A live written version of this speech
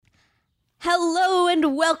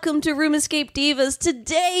and welcome to Room Escape Divas.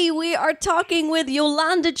 Today we are talking with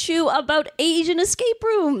Yolanda Chu about Asian escape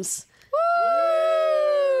rooms.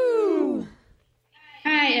 Woo!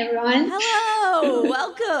 Hi, everyone. Hello,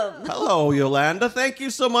 welcome. Hello, Yolanda. Thank you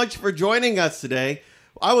so much for joining us today.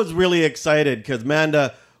 I was really excited because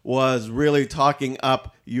Amanda was really talking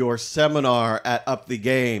up your seminar at Up the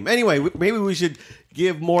Game. Anyway, maybe we should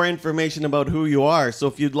give more information about who you are. So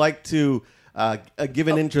if you'd like to give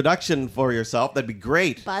an introduction for yourself, that'd be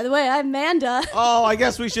great. By the way, I'm Amanda. Oh, I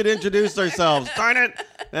guess we should introduce ourselves. Darn it.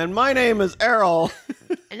 And my name is Errol.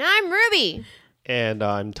 And I'm Ruby. And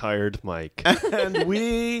I'm Tired Mike. And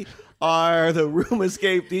we are the Room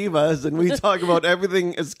Escape Divas, and we talk about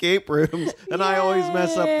everything escape rooms, and I always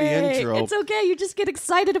mess up the Yay. intro. It's okay, you just get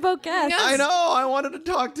excited about guests. I know. I wanted to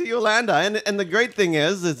talk to Yolanda, and the great thing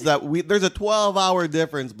is that there's a 12-hour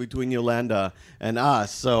difference between Yolanda and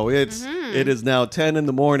us. So it is now 10 in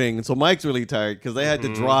the morning, and so Mike's really tired because they had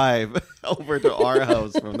to drive over to our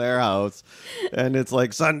house from their house, and it's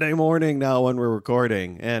like Sunday morning now when we're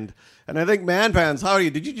recording. And I think Man Pans, how are you?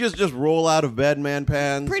 Did you just roll out of bed, Man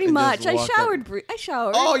Pans? Pretty and much. just I walk showered. up? I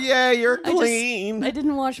showered. Oh yeah, you're clean. I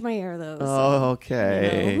didn't wash my hair though. So. Oh,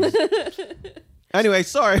 okay. Anyway,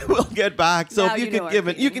 sorry, we'll get back. So Now if you you know could our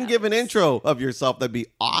give feeling give an intro of yourself, that'd be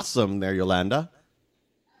awesome there, Yolanda.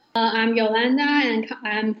 I'm Yolanda, and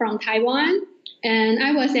I'm from Taiwan. And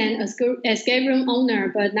I was an escape room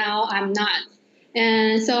owner, but now I'm not.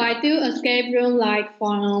 And so I do escape room like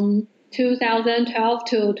from 2012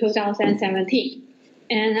 to 2017.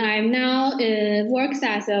 And I'm now works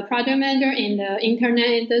as a project manager in the internet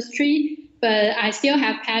industry, but I still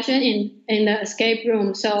have passion in the escape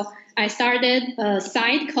room. So I started a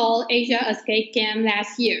site called Asia Escape Game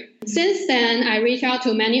last year. Since then, I reached out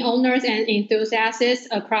to many owners and enthusiasts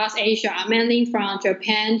across Asia, mainly from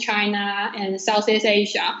Japan, China, and Southeast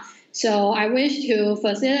Asia. So I wish to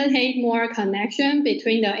facilitate more connection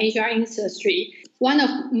between the Asia industry. One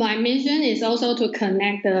of my mission is also to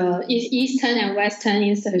connect the Eastern and Western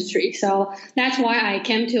industry. So that's why I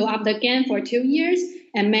came to Up the Game for 2 years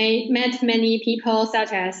and met many people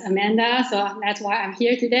such as Amanda. So that's why I'm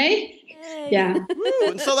here today. Yay. Yeah.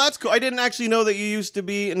 Woo, so that's cool. I didn't actually know that you used to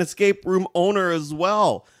be an escape room owner as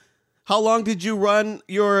well. How long did you run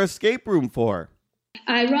your escape room for?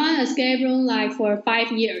 I run escape room like for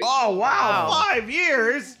 5 years. Oh, wow. 5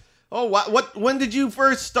 years? Oh, what? When did you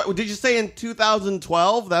first start? Did you say in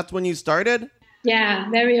 2012? That's when you started? Yeah,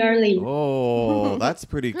 very early. Oh, that's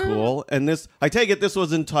pretty cool. And I take it this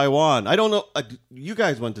was in Taiwan. I don't know. You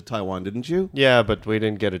guys went to Taiwan, didn't you? Yeah, but we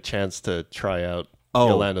didn't get a chance to try out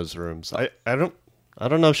Yolanda's rooms. I don't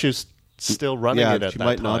know if she's still running it at that time. She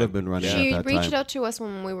might not have been running it She at that reached time. out to us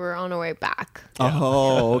when we were on our way back.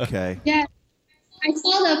 Oh, okay. Yeah, I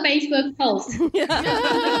saw the Facebook post.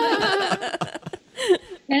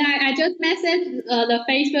 And I just messaged the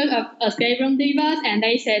Facebook of Escape Room Divas, and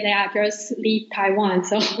they said they are just leave Taiwan,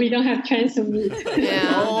 so we don't have chance to meet.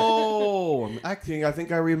 Yeah. Oh, I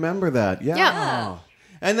think I remember that. Yeah. Yeah.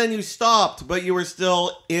 And then you stopped, but you were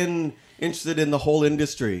still interested in the whole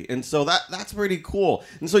industry, and so that's pretty cool.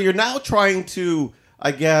 And so you're now trying to,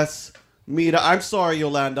 I guess, meet. I'm sorry,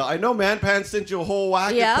 Yolanda. I know Man Pants sent you a whole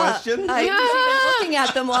whack of questions. I've just been looking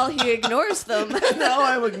at them while he ignores them. Now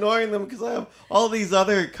I'm ignoring them because I have all these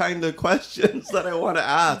other kind of questions that I want to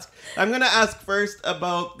ask. I'm going to ask first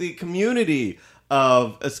about the community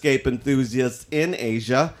of escape enthusiasts in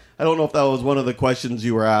Asia. I don't know if that was one of the questions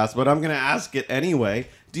you were asked, but I'm going to ask it anyway.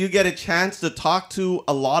 Do you get a chance to talk to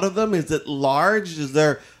a lot of them? Is it large? Is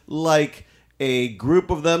there like a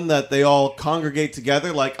group of them that they all congregate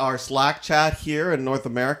together like our Slack chat here in North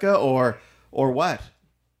America, or what?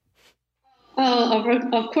 Oh,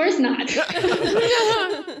 of course not.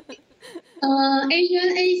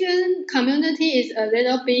 Asian community is a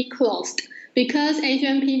little bit closed because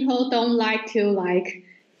Asian people don't like to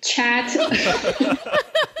chat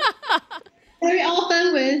very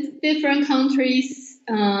often with different countries.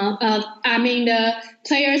 The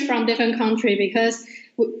players from different countries, because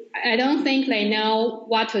I don't think they know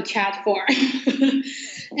what to chat for.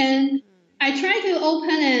 And I tried to open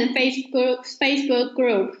a Facebook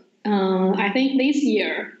group, I think this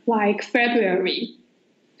year, like February.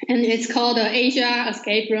 And it's called the Asia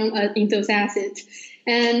Escape Room Enthusiasts.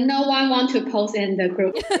 And no one wants to post in the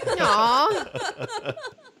group. Aww.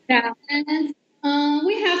 Yeah, and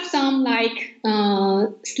we have some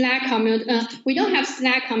Slack community. We don't have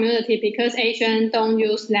Slack community because Asians don't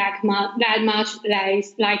use Slack that much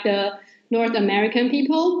like the North American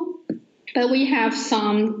people. But we have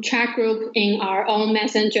some chat group in our own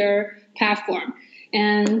messenger platform.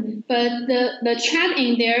 But the chat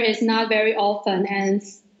in there is not very often, and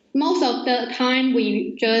most of the time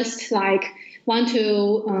we just like want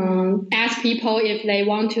to ask people if they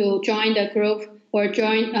want to join the group or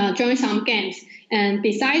join some games. And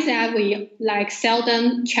besides that, we like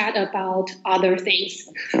seldom chat about other things.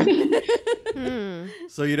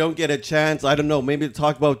 So you don't get a chance, I don't know, maybe to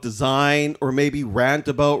talk about design or maybe rant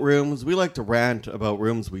about rooms. We like to rant about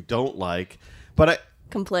rooms we don't like, but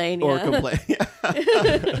Complain, or yeah. complain.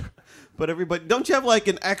 But everybody, don't you have like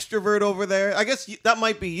an extrovert over there? I guess that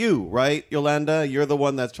might be you, right, Yolanda? You're the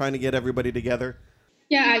one that's trying to get everybody together.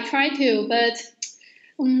 Yeah, I try to, but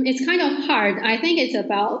it's kind of hard. I think it's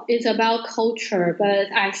about culture,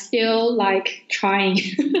 but I still like trying.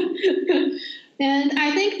 And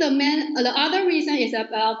I think the other reason is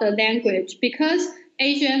about the language, because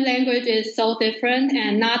Asian language is so different,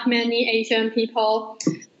 and not many Asian people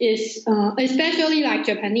is especially like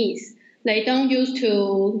Japanese. They don't use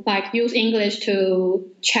English to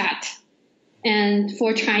chat. And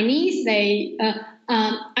for Chinese,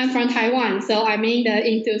 I'm from Taiwan, so I mean the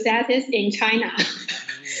enthusiasts in China.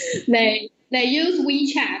 They use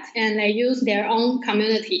WeChat and they use their own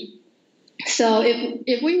community. So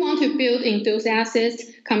if we want to build enthusiast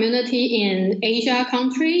community in Asia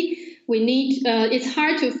country, we need. It's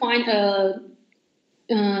hard to find a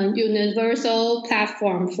universal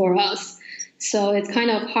platform for us. So it's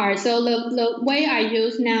kind of hard. So the way I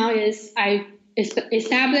use now is I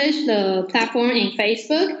establish the platform in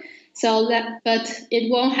Facebook. But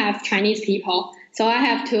it won't have Chinese people. So I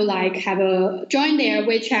have to join their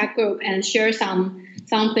WeChat group and share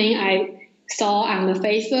something I saw on the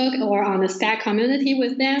Facebook or on the Stack community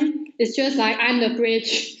with them. It's just like I'm the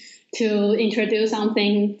bridge to introduce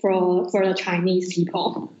something for the Chinese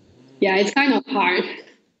people. Yeah, it's kind of hard.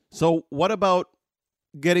 So what about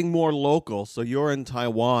getting more local? So you're in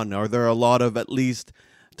Taiwan. Are there a lot of at least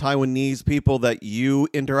Taiwanese people that you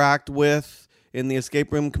interact with in the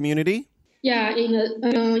escape room community? Yeah, in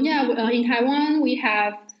Taiwan we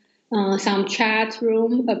have some chat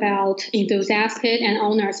room about enthusiasts and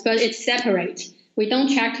owners, but it's separate. We don't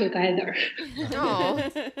chat together. Oh.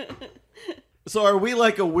 So are we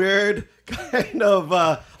like a weird kind of?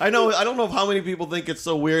 I don't know how many people think it's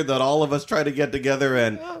so weird that all of us try to get together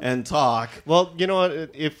and talk. Well, you know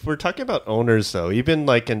what? If we're talking about owners, though, even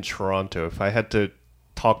like in Toronto, if I had to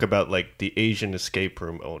talk about like the Asian escape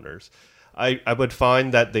room owners, I would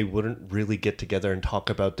find that they wouldn't really get together and talk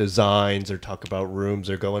about designs or talk about rooms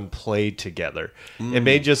or go and play together. It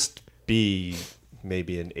may just be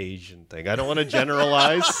maybe an Asian thing. I don't want to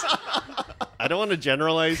generalize.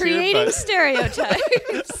 Creating here,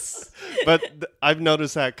 stereotypes. but I've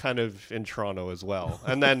noticed that kind of in Toronto as well.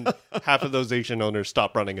 And then half of those Asian owners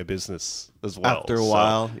stop running a business as well. After a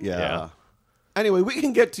while, yeah. Anyway, we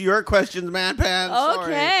can get to your questions, Man Pants.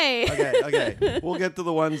 Okay. Sorry. Okay. We'll get to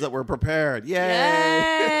the ones that were prepared. Yay!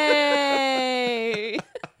 Yay!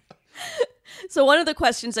 So one of the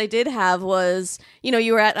questions I did have was,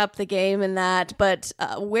 you were at Up the Game and that, but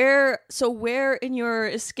where in your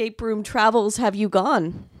escape room travels have you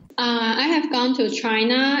gone? I have gone to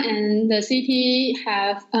China, and the city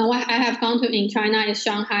I have gone to in China is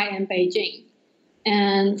Shanghai and Beijing.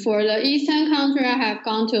 And for the Eastern country, I have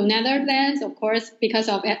gone to Netherlands, of course, because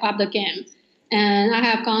of the game. And I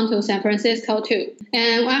have gone to San Francisco too.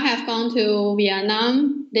 And I have gone to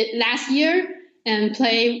Vietnam last year and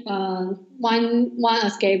played one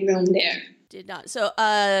escape room there. Did not. So,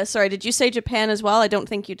 sorry, did you say Japan as well? I don't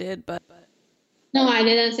think you did, but. No, I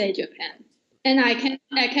didn't say Japan. And I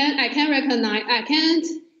can't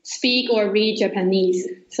speak or read Japanese,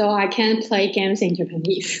 so I can't play games in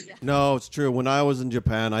Japanese. No, it's true. When I was in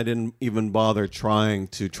Japan, I didn't even bother trying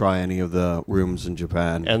to try any of the rooms in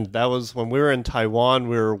Japan. And that was when we were in Taiwan,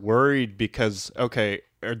 we were worried because, okay,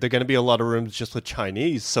 are there going to be a lot of rooms just with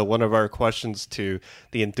Chinese? So one of our questions to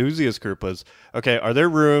the enthusiast group was, okay, are there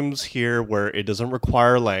rooms here where it doesn't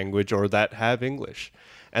require language or that have English?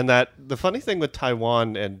 And that the funny thing with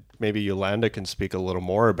Taiwan, and maybe Yolanda can speak a little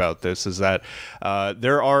more about this, is that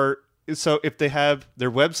so if they have their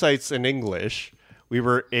websites in English, we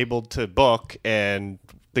were able to book, and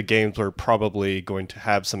the games were probably going to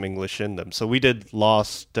have some English in them. So we did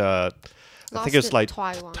Lost I think it's like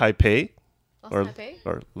Taiwan. Taipei.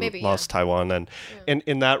 Or maybe Lost Taiwan, and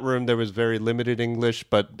in that room there was very limited English,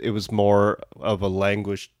 but it was more of a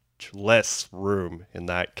language-less room in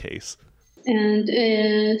that case. And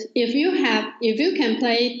if you can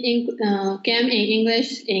play game in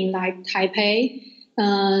English in like Taipei,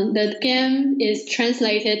 the game is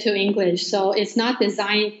translated to English, so it's not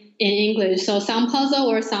designed in English. So some puzzle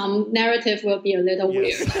or some narrative will be a little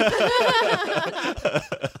weird.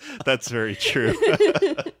 That's very true.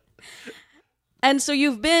 And so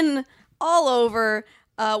you've been all over.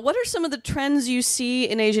 What are some of the trends you see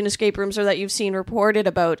in Asian escape rooms, or that you've seen reported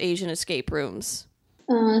about Asian escape rooms?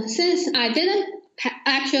 Since I didn't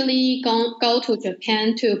actually go to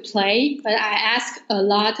Japan to play, but I asked a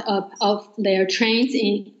lot of their trends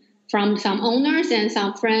from some owners and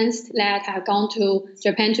some friends that have gone to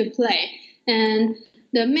Japan to play. And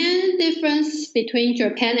the main difference between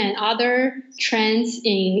Japan and other trends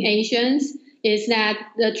in Asians is that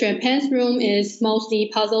the Japan's room is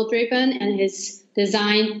mostly puzzle driven and is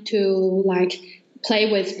designed to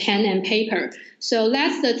play with pen and paper. So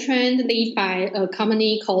that's the trend led by a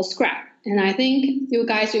company called Scrap. And I think you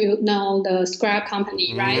guys know the Scrap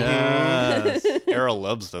company, right? Yes. Era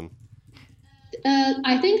loves them.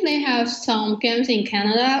 I think they have some games in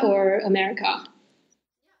Canada or America.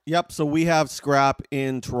 Yep, so we have Scrap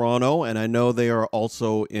in Toronto, and I know they are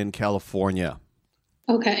also in California.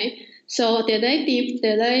 Okay. So did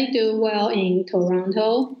they do well in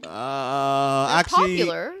Toronto? Actually,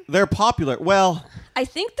 popular. They're popular. Well, I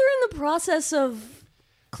think they're in the process of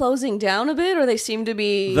closing down a bit, or they seem to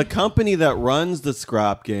be. the company that runs the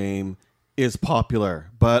Scrap game is popular,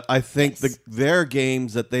 but I think their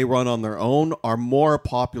games that they run on their own are more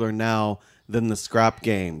popular now than the Scrap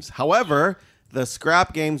games. However, the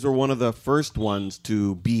Scrap games were one of the first ones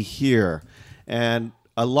to be here, and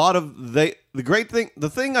a lot of the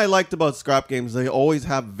thing I liked about Scrap games, they always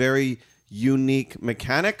have very unique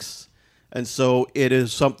mechanics. And so it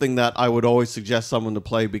is something that I would always suggest someone to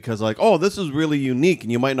play because this is really unique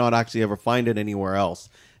and you might not actually ever find it anywhere else.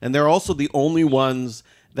 And they're also the only ones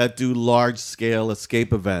that do large-scale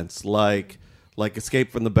escape events like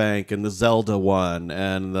Escape from the Bank and the Zelda one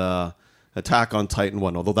and the Attack on Titan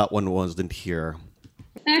one, although that one wasn't here.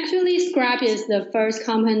 Actually, Scrap is the first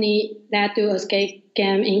company that do escape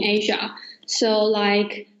game in Asia. So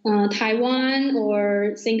Taiwan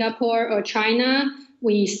or Singapore or China,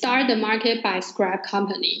 we start the market by Scrap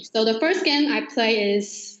company. So the first game I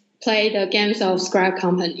play the games of Scrap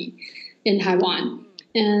company in Taiwan.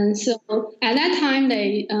 And so at that time,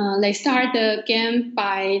 they start the game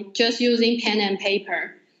by just using pen and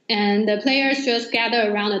paper. And the players just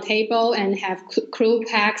gather around the table and have clue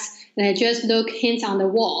packs. They just look hints on the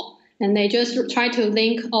wall. And they just try to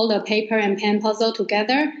link all the paper and pen puzzle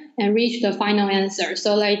together and reach the final answer.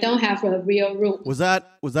 So they don't have a real room.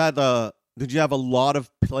 Did you have a lot of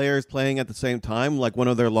players playing at the same time, like one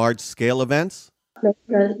of their large-scale events?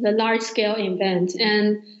 The large-scale event.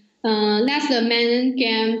 And that's the main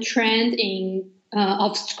game trend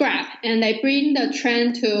of Scrap. And they bring the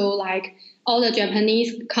trend to all the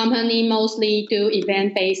Japanese company mostly do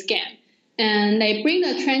event-based game. And they bring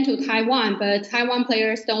the trend to Taiwan, but Taiwan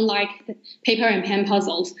players don't like paper and pen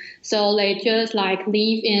puzzles. So they just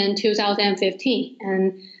leave in 2015.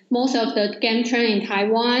 And most of the game trend in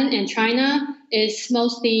Taiwan and China is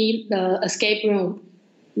mostly the escape room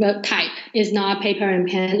type. It's not paper and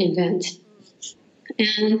pen event.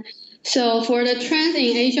 And so for the trends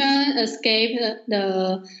in Asia escape,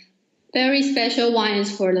 the very special one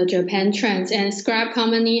is for the Japan trends. And Scrap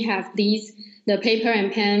company have the paper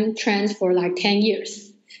and pen trends for 10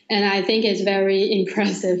 years. And I think it's very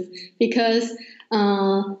impressive because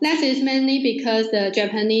that is mainly because the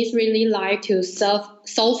Japanese really like to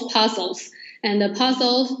solve puzzles. And the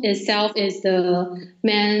puzzle itself is the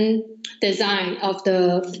main design of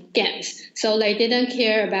the games. So they didn't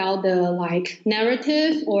care about the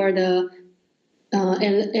narrative or the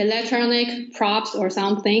electronic props or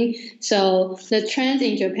something. So the trend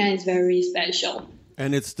in Japan is very special.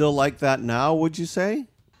 And it's still like that now, would you say?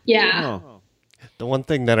 Yeah. Oh. The one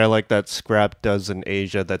thing that I like that Scrap does in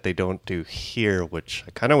Asia that they don't do here, which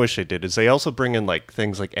I kind of wish they did, is they also bring in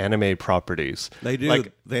things like anime properties. They do.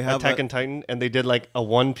 They have Attack on Titan, and they did a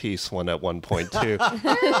One Piece one at one point too.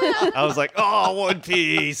 I was like, oh, One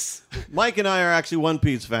Piece. Mike and I are actually One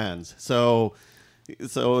Piece fans, so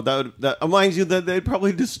that reminds you that they'd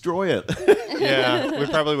probably destroy it. Yeah, we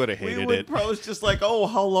probably would have hated it. Probably it's just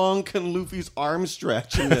how long can Luffy's arm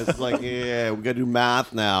stretch in this? Yeah, we got to do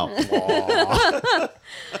math now.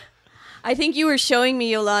 I think you were showing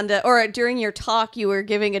me, Yolanda, or during your talk, you were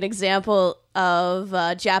giving an example of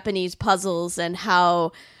Japanese puzzles and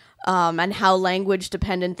how language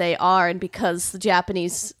dependent they are, and because the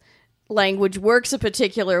Japanese language works a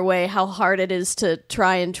particular way, how hard it is to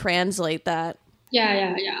try and translate that.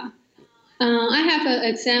 Yeah. I have an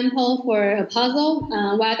example for a puzzle.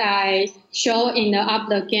 What I show in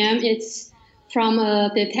the game, it's from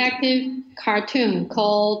a detective cartoon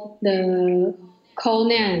called the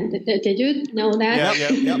Conan. Did you know that?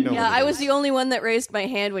 Yep. Yeah, I was the only one that raised my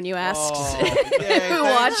hand when you asked who Thanks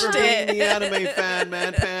watched for being it. the anime fan,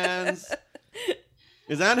 man, pans.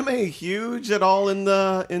 Is anime huge at all in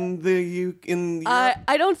Europe?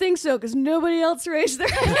 I don't think so because nobody else raised their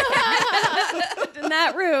hand in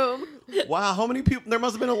that room. Wow, how many people? There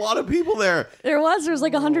must have been a lot of people there. There was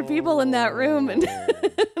like 100 people in that room, and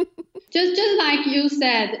Just like you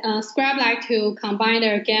said, Scrap like to combine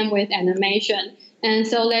their game with animation. And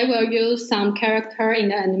so they will use some character in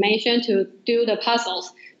the animation to do the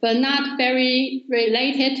puzzles, but not very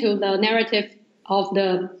related to the narrative of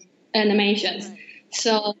the animations.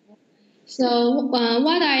 So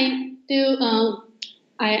what I do,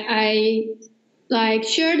 I like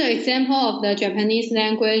share the example of the Japanese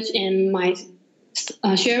language in my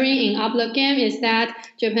sharing in Upload Game is that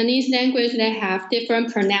Japanese language, they have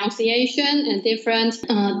different pronunciation and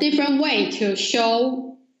different way to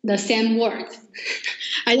show the same word.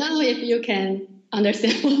 I don't know if you can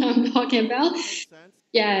understand what I'm talking about.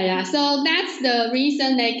 Yeah. So that's the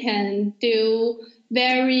reason they can do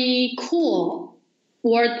very cool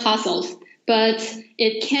word puzzles, but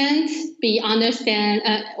it can't be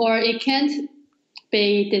or it can't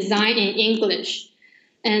be designed in English.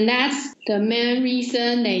 And that's the main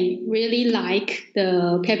reason they really like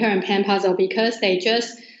the paper and pen puzzle, because they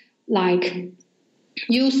just like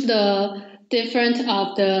use the different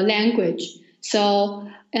of the language. So,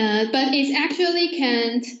 but it actually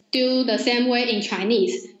can't do the same way in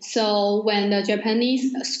Chinese. So when the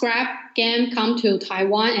Japanese Scrap game come to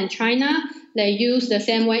Taiwan and China, they use the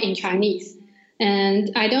same way in Chinese.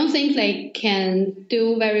 And I don't think they can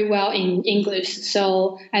do very well in English.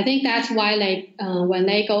 So I think that's why when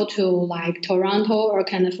they go to like Toronto or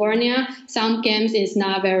California, some games is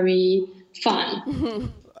not very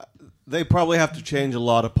fun. They probably have to change a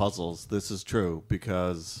lot of puzzles. This is true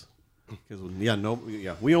because we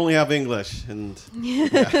only have English and.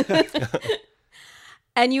 Yeah.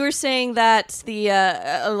 And you were saying that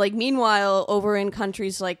meanwhile, over in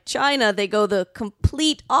countries like China, they go the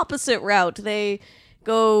complete opposite route. They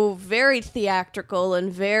go very theatrical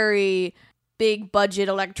and very big budget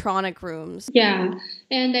electronic rooms. Yeah,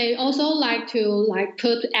 and they also like to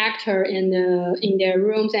put actor in their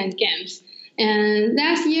rooms and games. And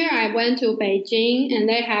last year I went to Beijing, and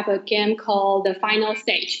they have a game called The Final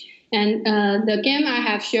Stage. And the game I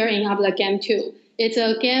have shared in Upload Game too. It's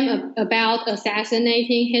a game about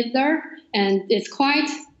assassinating Hitler, and it's quite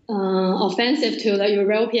offensive to the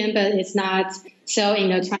European, but it's not so in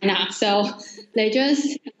the China. So they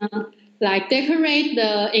just decorate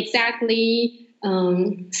the exactly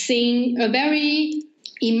scene, a very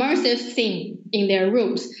immersive scene in their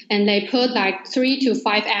rooms, and they put 3 to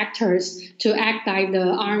 5 actors to act like the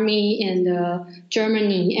army in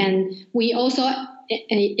Germany, and we also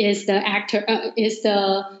is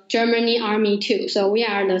the Germany army too. So we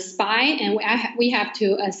are the spy, and we have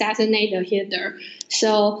to assassinate the Hitler.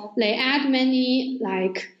 So they add many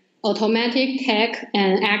automatic tech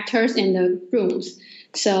and actors in the rooms.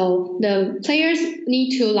 So the players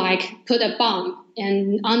need to put a bomb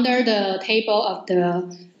and under the table of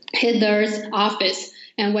the Hitler's office.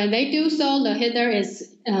 And when they do so, the Hitler is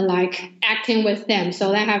acting with them.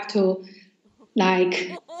 So they have to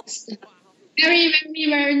very, very,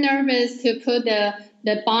 very nervous to put the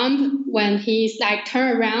bomb when he's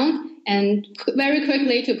turn around, and very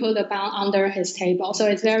quickly to put the bomb under his table. So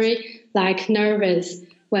it's very nervous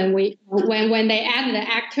when they add the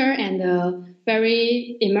actor and the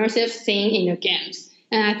very immersive scene in the games.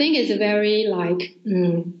 And I think it's a very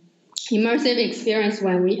immersive experience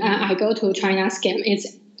when I go to China's game.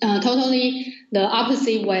 It's totally the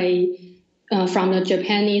opposite way from the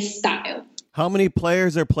Japanese style. How many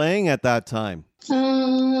players are playing at that time? 8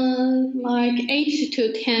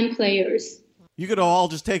 to 10 players. You could have all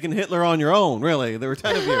just taken Hitler on your own, really. There were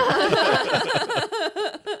 10 of you.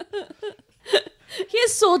 He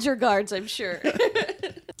has soldier guards, I'm sure.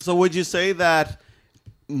 So would you say that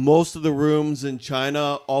most of the rooms in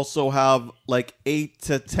China also have 8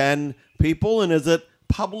 to 10 people? And is it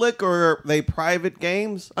public or are they private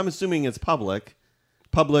games? I'm assuming it's public.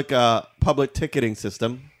 Public ticketing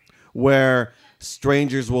system where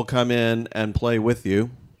strangers will come in and play with you.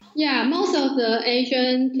 Yeah, most of the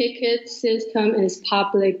Asian ticket system is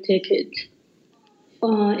public ticket.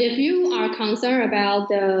 If you are concerned about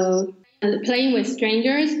playing with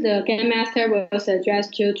strangers, the game master will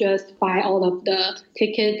suggest you just buy all of the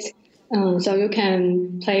tickets so you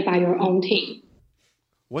can play by your own team.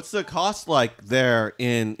 What's the cost like there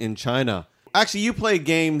in China? Actually, you play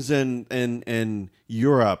games in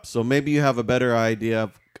Europe, so maybe you have a better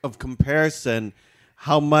idea of comparison,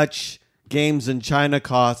 how much games in China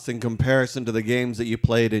cost in comparison to the games that you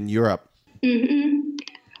played in Europe. Mm-hmm.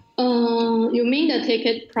 You mean the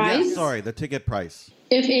ticket price? Yeah, sorry, the ticket price.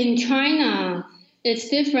 If in China, it's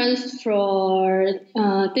different for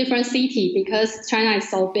different city because China is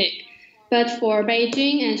so big. But for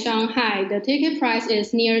Beijing and Shanghai, the ticket price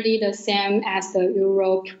is nearly the same as the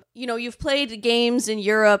Europe. You know, you've played games in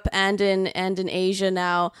Europe and in Asia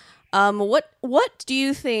now. What do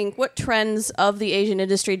you think? What trends of the Asian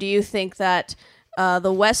industry do you think that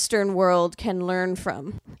the Western world can learn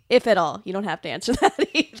from, if at all? You don't have to answer that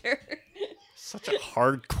either. Such a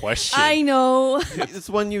hard question. I know. It's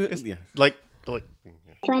one you Like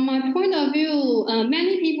From my point of view,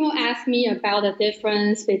 many people ask me about the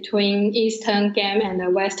difference between Eastern game and the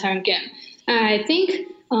Western game. I think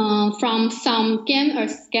from some game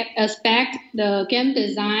aspect, the game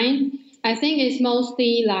design, I think it's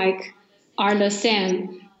mostly are the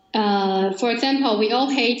same. For example, we all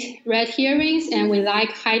hate red herrings and we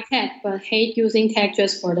like high tech, but hate using tech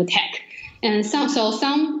just for the tech. And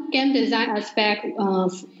some game design aspect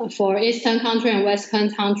for Eastern country and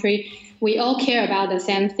Western country, we all care about the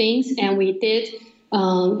same things, and we did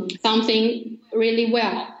something really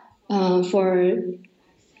well for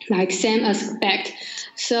same aspect.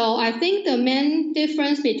 So I think the main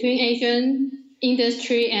difference between Asian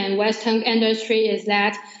industry and Western industry is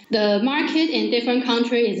that the market in different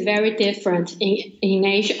countries is very different in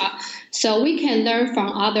Asia. So we can learn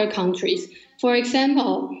from other countries. For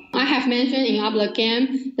example, I have mentioned in Obla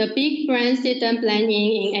Game, the big brands didn't blend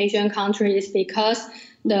in Asian countries because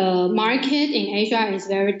the market in Asia is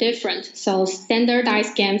very different. So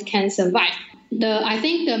standardized games can survive. I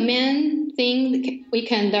think the main thing we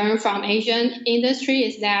can learn from Asian industry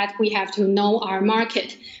is that we have to know our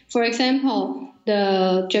market. For example,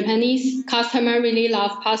 the Japanese customer really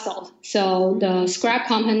love puzzles. So the scrap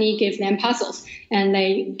company gives them puzzles and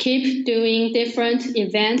they keep doing different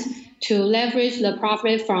events to leverage the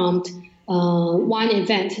profit from one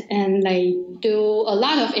event, and they do a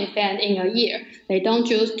lot of events in a year. They don't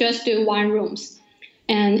just do one rooms.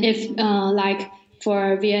 And if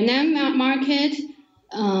for Vietnam market,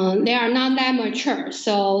 they are not that mature.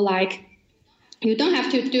 So you don't have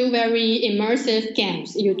to do very immersive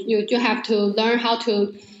games. You have to learn how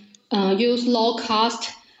to use low cost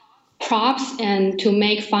props and to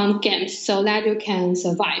make fun games so that you can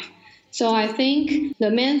survive. So I think the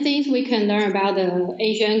main things we can learn about the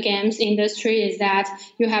Asian games industry is that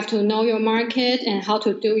you have to know your market and how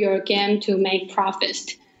to do your game to make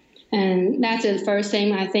profits. And that's the first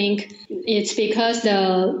thing. I think it's because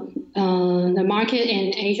the market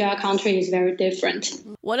in Asia country is very different.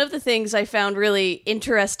 One of the things I found really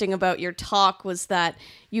interesting about your talk was that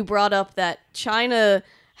you brought up that China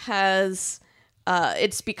has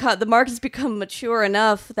the market's become mature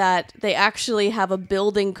enough that they actually have a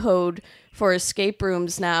building code for escape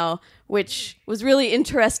rooms now, which was really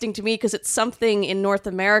interesting to me because it's something in North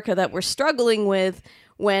America that we're struggling with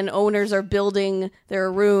when owners are building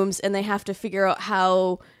their rooms and they have to figure out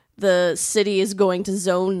how the city is going to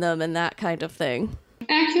zone them and that kind of thing.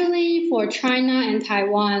 Actually, for China and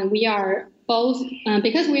Taiwan, we are both,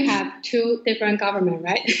 because we have two different governments,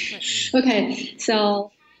 right? Okay,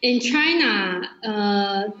 so in China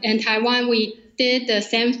and Taiwan, we did the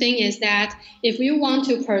same thing, is that if you want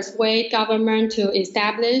to persuade government to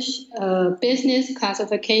establish a business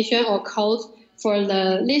classification or code for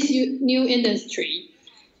this new industry,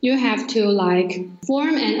 you have to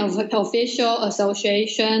form an official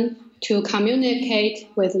association to communicate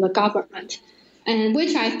with the government, and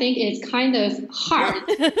which I think is kind of hard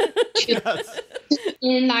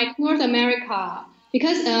in North America.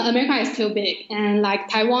 Because America is too big, and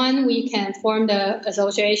Taiwan, we can form the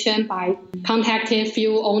association by contacting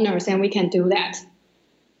few owners, and we can do that.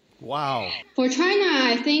 Wow. For China,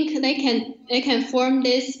 I think they can form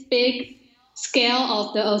this big scale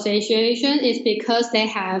of the association is because they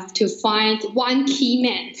have to find one key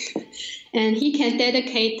man, and he can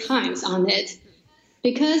dedicate times on it.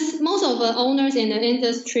 Because most of the owners in the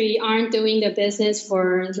industry aren't doing the business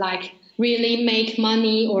for really make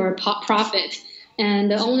money or profit.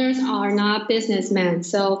 And the owners are not businessmen,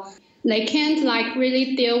 so they can't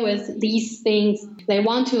really deal with these things. They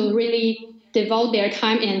want to really devote their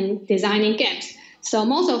time in designing games. So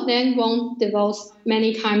most of them won't devote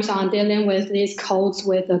many times on dealing with these codes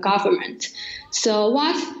with the government. So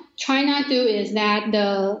what China do is that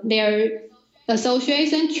their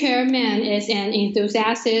association chairman is an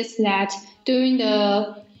enthusiast that doing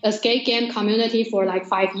the escape game community for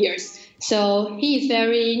 5 years. So he is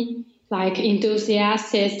very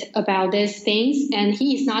enthusiastic about these things, and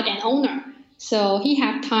he is not an owner. So he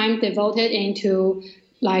have time devoted into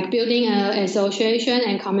building an association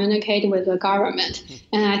and communicate with the government.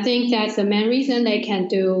 And I think that's the main reason they can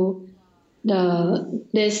do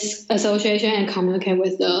this association and communicate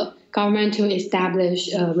with the government to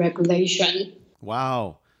establish a regulation.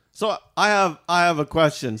 Wow. So I have a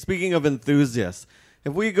question. Speaking of enthusiasts,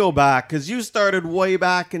 if we go back, because you started way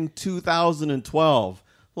back in 2012,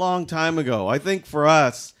 long time ago. I think for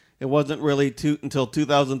us, it wasn't really until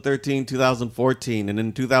 2013, 2014. And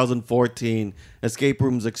in 2014, escape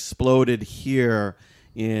rooms exploded here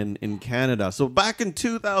in Canada. So back in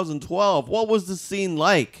 2012, what was the scene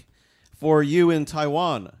like for you in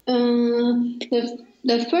Taiwan?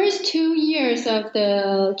 The first 2 years of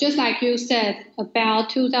just like you said, about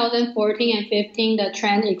 2014 and 15, the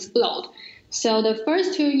trend exploded. So the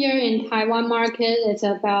first 2 years in Taiwan market is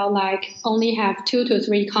about like only have 2 to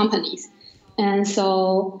 3 companies. And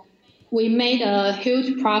so we made a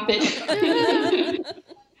huge profit.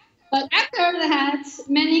 But after that,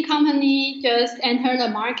 many companies just enter the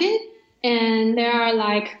market, and there are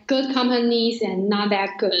like good companies and not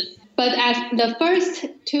that good. But as the first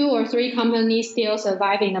 2 or 3 companies still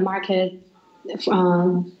survive in the market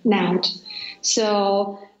now.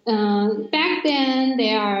 So back then,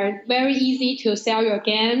 they are very easy to sell your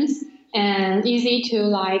games and easy to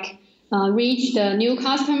reach the new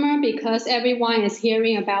customer because everyone is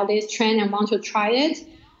hearing about this trend and want to try it.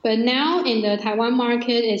 But now in the Taiwan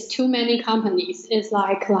market, it's too many companies. It's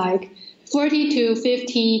like 40 to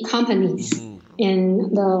 50 companies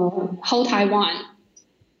in the whole Taiwan.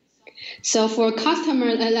 So for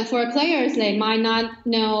customers, for players, they might not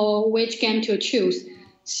know which game to choose.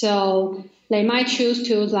 So they might choose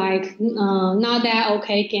to not that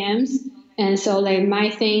okay games, and so they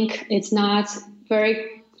might think it's not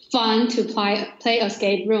very fun to play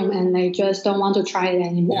escape room, and they just don't want to try it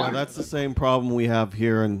anymore. Yeah, that's the same problem we have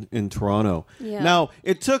here in Toronto. Yeah. Now,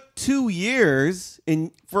 it took 2 years,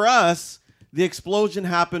 for us, the explosion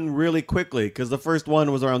happened really quickly because the first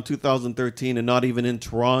one was around 2013 and not even in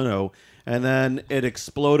Toronto. And then it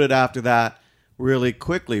exploded after that really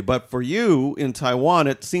quickly. But for you in Taiwan,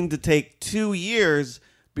 it seemed to take 2 years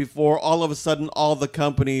before all of a sudden all the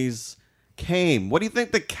companies came. What do you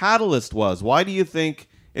think the catalyst was? Why do you think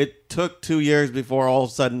it took 2 years before all of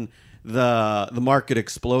a sudden the market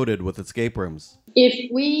exploded with escape rooms?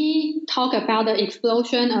 If we talk about the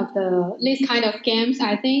explosion of this kind of games,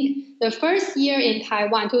 I think the first year in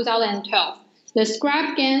Taiwan, 2012, the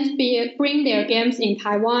Scrap Games bring their games in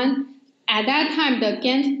Taiwan. At that time, the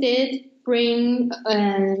games did bring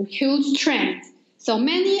a huge trend. So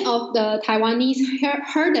many of the Taiwanese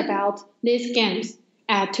heard about these games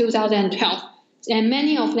at 2012, and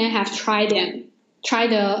many of them have tried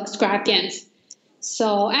the Scrap Games.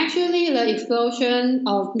 So actually, the explosion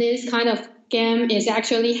of this kind of game is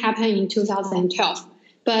actually happening in 2012.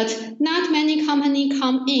 But not many companies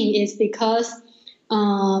come in is because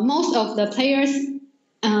most of the players,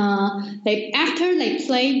 after they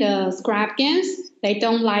play the Scrap Games, they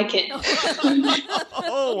don't like it.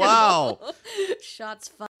 Oh, wow. Shots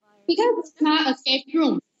fired. Because it's not escape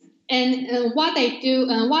room. And what they do,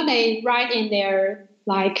 what they write in their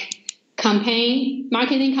marketing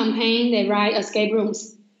campaign, they write escape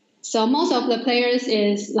rooms. So most of the players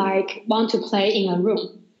is want to play in a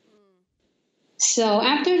room. So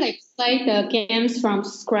after they play the games from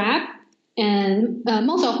Scrap, and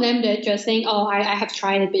most of them, they just think, oh, I have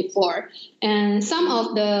tried it before. And some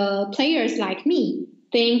of the players like me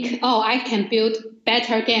think, oh, I can build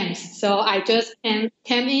better games. So I just came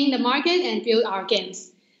in the market and build our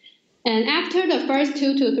games. And after the first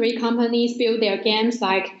 2 to 3 companies build their games,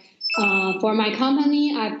 for my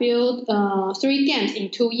company, I built 3 games in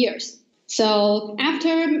 2 years. So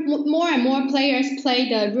after more and more players play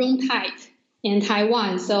the room type in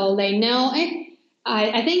Taiwan, so they know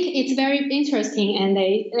I think it's very interesting, and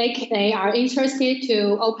they are interested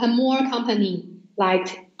to open more company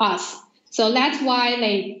like us. So that's why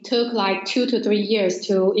they took 2 to 3 years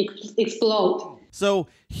to explode. So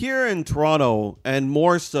here in Toronto, and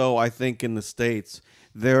more so I think in the States,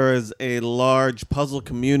 there is a large puzzle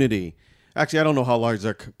community. Actually, I don't know how large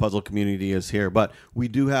their puzzle community is here, but we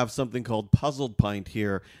do have something called Puzzled Pint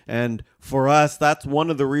here. And for us, that's one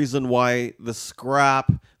of the reasons why the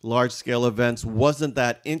Scrap large-scale events wasn't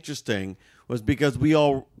that interesting, was because we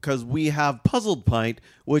have Puzzled Pint,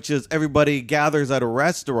 which is everybody gathers at a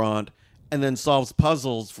restaurant and then solves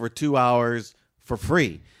puzzles for 2 hours for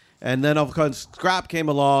free. And then, of course, Scrap came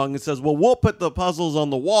along and says, well, we'll put the puzzles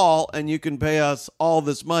on the wall and you can pay us all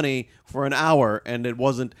this money for an hour. And it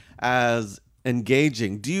wasn't as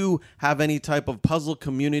engaging. Do you have any type of puzzle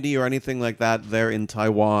community or anything like that there in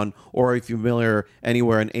Taiwan, or are you familiar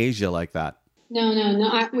anywhere in Asia like that? No.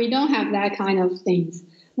 We don't have that kind of things.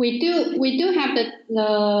 We do have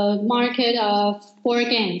the market of board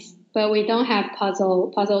games, but we don't have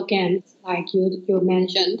puzzle games like you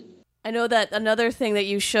mentioned. I know that another thing that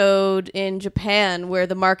you showed in Japan, where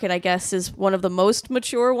the market, I guess, is one of the most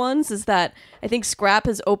mature ones, is that I think Scrap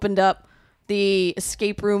has opened up the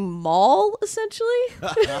escape room mall, essentially.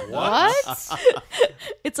 What?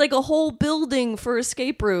 It's like a whole building for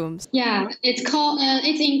escape rooms. Yeah, it's called.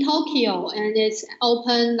 It's in Tokyo, and it's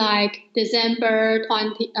open like December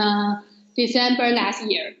last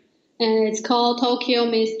year, and it's called Tokyo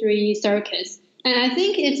Mystery Circus. And I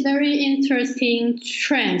think it's very interesting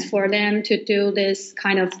trend for them to do this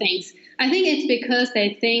kind of things. I think it's because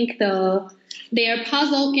they think their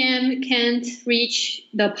puzzle game can't reach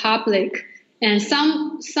the public, and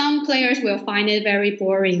some players will find it very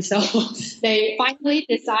boring. So they finally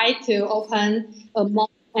decide to open a mall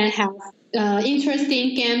and have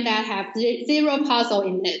interesting game that have zero puzzle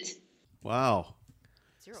in it. Wow.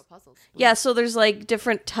 Zero puzzles. Yeah, so there's like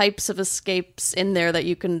different types of escapes in there that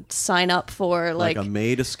you can sign up for, Like a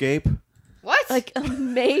maid escape? What? like a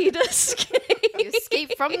maid escape. You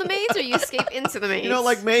escape from the maids or you escape into the maids? You know,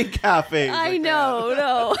 like maid cafes. I know,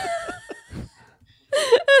 no.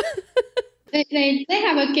 They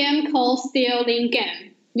have a game called Stealing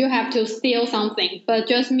Game. You have to steal something, but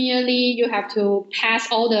just merely you have to pass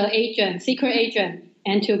all the secret agent,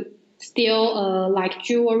 and to steal like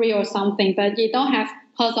jewelry or something, but you don't have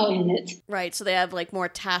puzzle in it. Right, so they have like more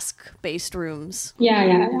task-based rooms.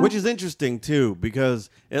 Yeah. Which is interesting too, because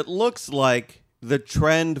it looks like the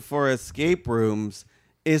trend for escape rooms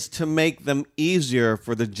is to make them easier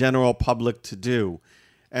for the general public to do.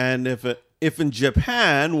 And if in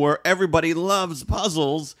Japan, where everybody loves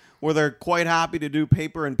puzzles, where they're quite happy to do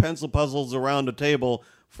paper and pencil puzzles around a table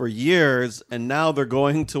for years, and now they're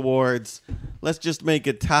going towards, let's just make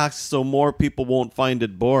it task so more people won't find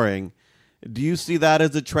it boring. Do you see that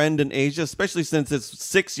as a trend in Asia, especially since it's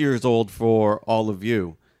 6 years old for all of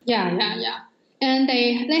you? Yeah. And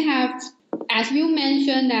they have, as you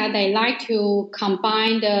mentioned, that they like to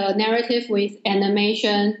combine the narrative with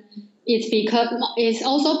animation. It's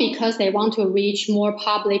also because they want to reach more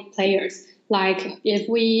public players. Like if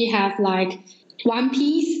we have like One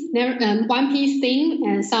Piece thing,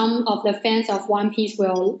 and some of the fans of One Piece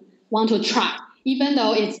will want to try, even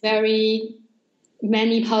though it's very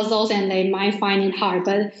many puzzles and they might find it hard.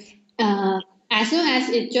 But as soon as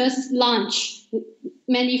it just launched,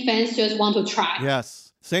 many fans just want to try.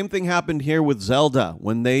 Yes. Same thing happened here with Zelda.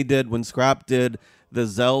 When Scrap did the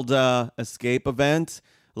Zelda escape event,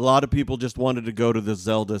 a lot of people just wanted to go to the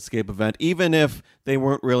Zelda escape event, even if they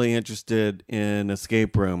weren't really interested in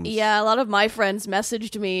escape rooms. Yeah, a lot of my friends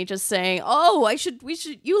messaged me just saying, "Oh,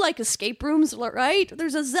 you like escape rooms, right?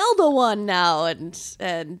 There's a Zelda one now,"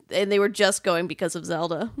 and they were just going because of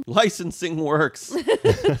Zelda. Licensing works.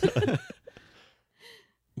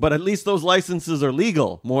 But at least those licenses are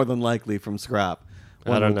legal, more than likely, from Scrap.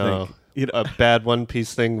 I don't know. A bad One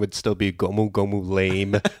Piece thing would still be Gomu Gomu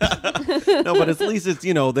lame. No, but at least it's,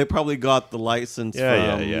 they probably got the license from...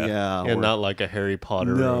 Yeah, and not like a Harry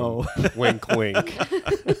Potter. No. Wink, wink.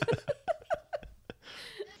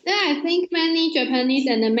 Yeah, I think many Japanese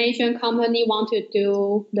animation company want to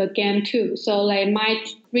do the game too. So they might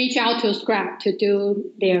reach out to Scrap to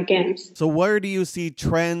do their games. So where do you see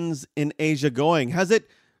trends in Asia going?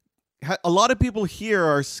 A lot of people here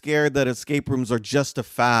are scared that escape rooms are just a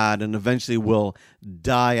fad and eventually will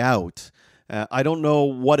die out. I don't know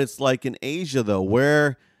what it's like in Asia, though.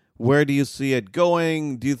 Where do you see it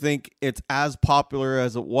going? Do you think it's as popular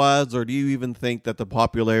as it was, or do you even think that the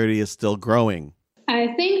popularity is still growing? I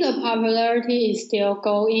think the popularity is still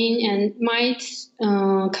going and might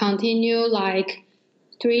continue like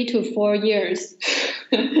 3 to 4 years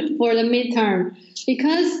for the midterm,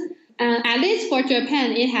 because at least for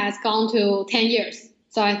Japan, it has gone to 10 years.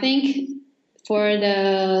 So I think for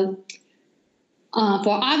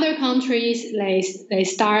other countries, they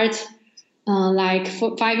start like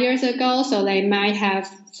 5 years ago, so they might have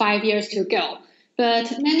 5 years to go.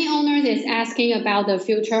 But many owners is asking about the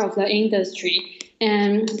future of the industry.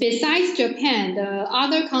 And besides Japan, the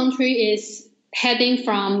other country is heading to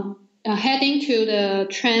the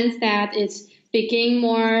trends that it's becoming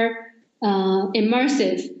more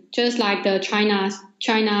immersive, just like the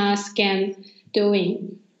China's game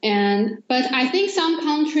doing. But I think some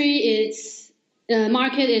country the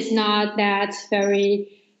market is not that very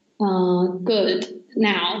good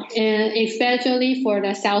now, especially for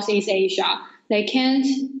the Southeast Asia.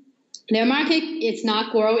 Their market is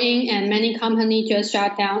not growing, and many companies just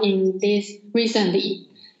shut down in this recently.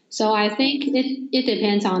 So I think it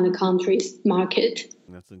depends on the country's market.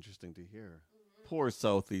 That's interesting to hear. Poor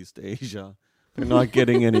Southeast Asia. They're not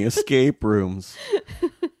getting any escape rooms.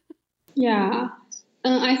 Yeah.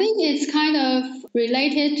 I think it's kind of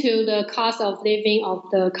related to the cost of living of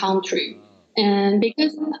the country. And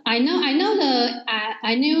because I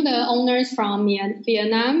knew the owners from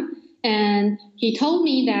Vietnam, and he told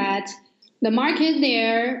me that the market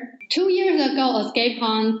there 2 years ago, Escape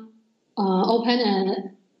Hunt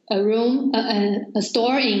opened a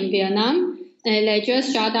store in Vietnam, and they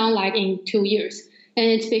just shut down like in 2 years. And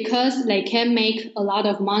it's because they can make a lot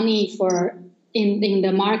of money in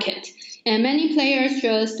the market, and many players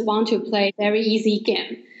just want to play very easy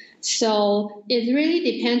game. So it really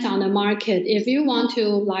depends on the market. If you want to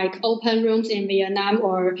like open rooms in Vietnam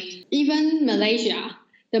or even Malaysia,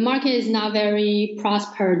 the market is not very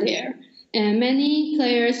prosper there. And many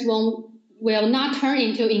players will not turn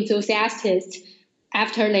into enthusiasts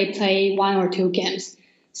after they play 1 or 2 games.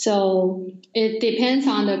 So it depends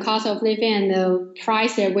on the cost of living and the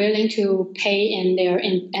price they're willing to pay in their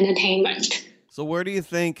entertainment. So where do you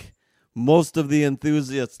think most of the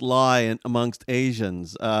enthusiasts lie amongst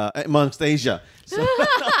Asians, amongst Asia? So,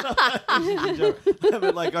 I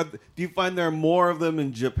mean, like, do you find there are more of them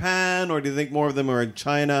in Japan, or do you think more of them are in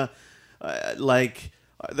China?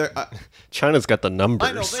 China's got the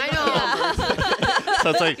numbers. I know. So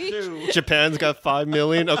it's like Japan's got 5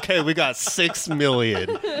 million. Okay, we got 6 million.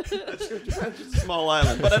 Japan's just a small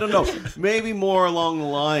island, but I don't know. Maybe more along the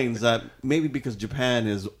lines that maybe because Japan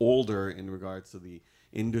is older in regards to the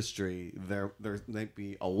industry, there might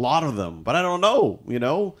be a lot of them, but I don't know, you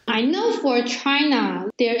know? I know for China,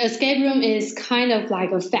 their escape room is kind of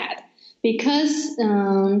like a fad because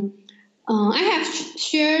I have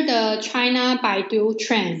shared the China Baidu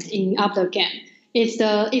trend of the game. It's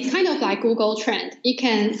kind of like Google trend.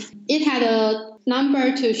 It had a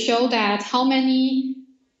number to show that how many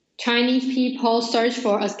Chinese people search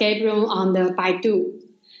for escape room on the Baidu,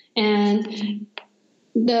 and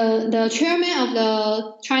the chairman of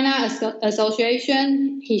the China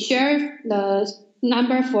Association, he shared the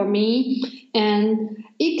number for me, and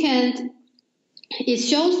it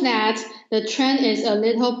shows that the trend is a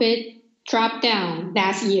little bit dropped down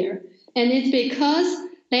last year, and it's because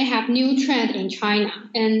they have new trend in China,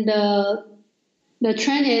 and the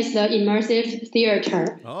trend is the immersive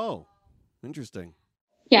theater. Oh, interesting.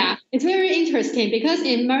 Yeah, it's very interesting because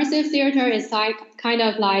immersive theater is like kind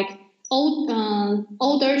of like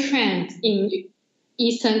older trend in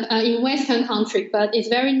Western country, but it's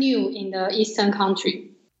very new in the Eastern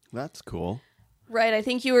country. That's cool. Right, I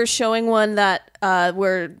think you were showing one that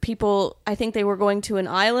where people, I think they were going to an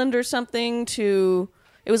island or something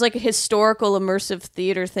it was like a historical immersive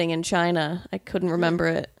theater thing in China. I couldn't remember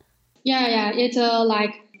it. Yeah, it's a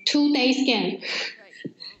like 2 days game.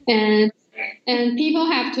 And people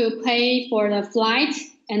have to pay for the flight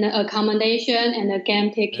and the accommodation and the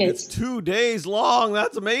game tickets. And it's 2 days long.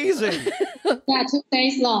 That's amazing. Yeah, 2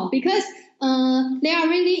 days long because they are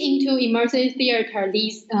really into immersive theater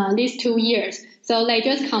these 2 years. So they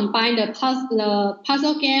just combine the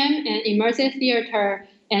puzzle game and immersive theater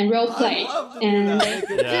and role play. And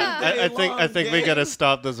I think we gotta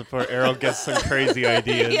stop this before Errol gets some crazy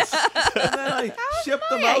ideas. And then I ship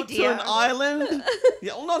them out to an island.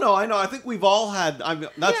 Yeah, no, I know. I think we've all had.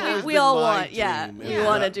 That's always we been all my want. dream, Yeah, is we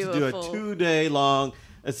want to to do a full 2-day long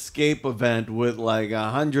escape event with like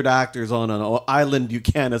 100 actors on an island you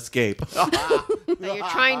can't escape. That you're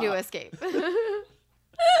trying to escape.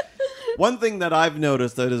 One thing that I've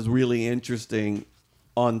noticed that is really interesting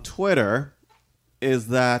on Twitter is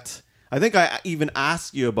that I think I even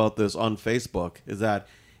asked you about this on Facebook, is that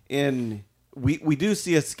we do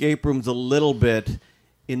see escape rooms a little bit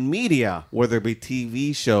in media, whether it be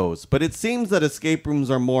TV shows, but it seems that escape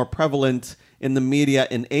rooms are more prevalent in the media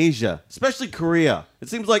in Asia, especially Korea. It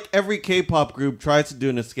seems like every K-pop group tries to do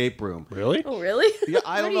an escape room. Really? Oh, really? Yeah,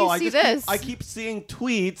 I don't know. I keep seeing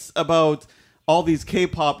tweets about all these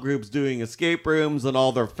K-pop groups doing escape rooms, and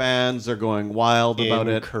all their fans are going wild about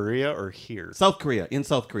it. In Korea or here? South Korea,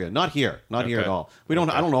 not here, here at all. I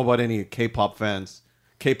don't know about any K-pop fans,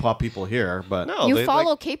 K-pop people here, but No, You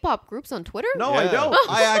follow K-pop groups on Twitter? no, Yeah. I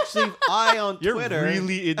don't. I on You're Twitter.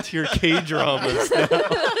 really into your K-dramas now.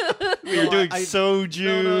 You're doing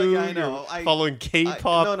soju. No, yeah, I know. You're following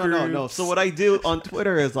K-pop No. groups. So what I do on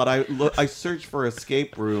Twitter is that I search for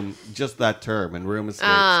escape room, just that term, and room escapes.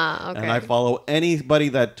 Ah, okay. And I follow anybody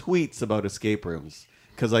that tweets about escape rooms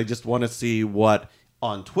because I just want to see what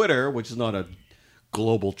on Twitter, which is not a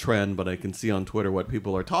global trend, but I can see on Twitter what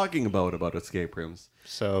people are talking about escape rooms.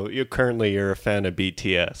 So you're a fan of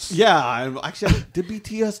BTS. Yeah, did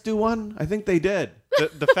BTS do one? I think they did.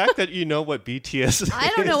 The fact that you know what BTS is. I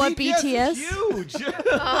don't know what BTS. is huge.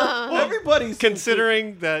 Everybody's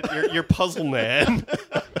Considering that you're Puzzle Man.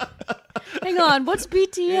 Hang on, what's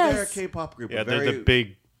BTS? Yeah, they're a K-pop group. Yeah, they're the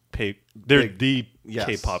big They're big- the Yes.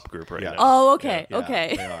 K-pop group right Yeah. now. Oh, okay, Yeah,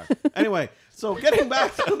 okay. they are. Anyway, so getting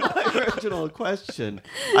back to my original question,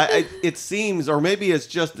 it seems, or maybe it's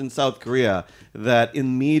just in South Korea, that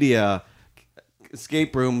in media,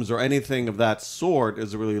 escape rooms or anything of that sort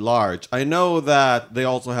is really large. I know that they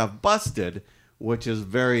also have Busted, which is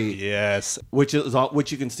very, Yes. which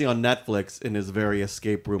you can see on Netflix and is very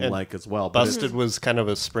escape room like as well. But Busted was kind of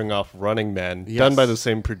a spring off Running Man, Yes. done by the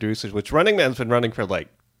same producers, which Running Man's been running for like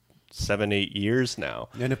 7-8 years now.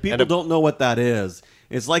 And if people don't know what that is,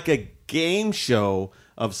 it's like a game show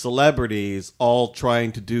of celebrities all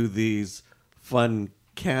trying to do these fun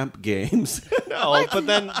camp games. No, but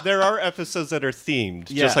then there are episodes that are themed,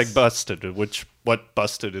 Yes. just like Busted, which what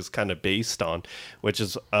Busted is kind of based on, which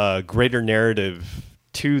is a greater narrative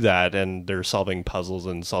to that, and they're solving puzzles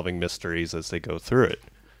and solving mysteries as they go through it.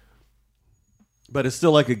 But it's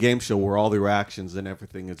still like a game show where all the reactions and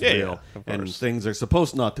everything is Yeah, real, yeah, of and course. things are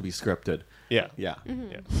supposed not to be scripted. Yeah. Yeah.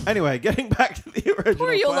 Yeah. Anyway, getting back to the original Poor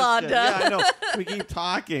question. Yolanda. Yeah, I know. We keep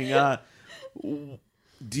talking.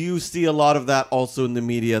 Do you see a lot of that also in the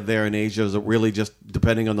media there in Asia? Is it really just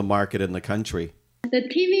depending on the market and the country? The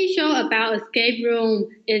TV show about escape room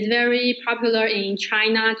is very popular in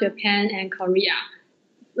China, Japan, and Korea.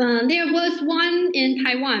 There was one in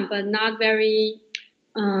Taiwan, but not very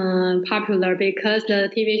popular because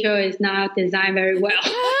the TV show is not designed very well.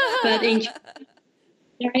 But in China,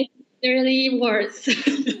 it really works.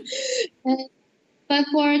 But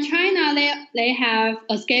for China, they have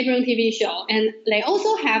escape room TV show, and they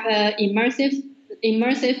also have a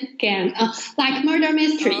immersive game like murder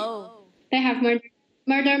mystery. Oh. They have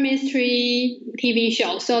murder mystery TV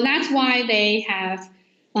show, so that's why they have.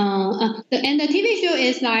 And the TV show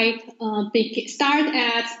is like start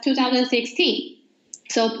at 2016,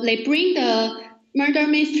 so they bring the murder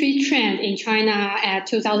mystery trend in China at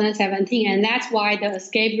 2017, and that's why the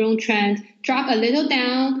escape room trend dropped a little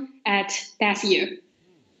down at that year.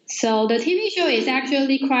 So the TV show is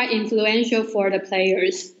actually quite influential for the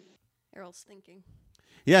players. Errol's thinking.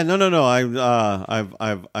 Yeah, no.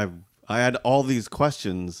 I had all these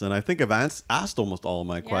questions, and I think I've asked almost all of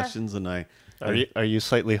my questions, and Are you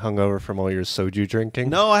slightly hungover from all your soju drinking?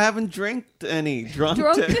 No, I haven't drunk any. Drunk.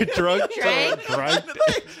 Drunk? Drank?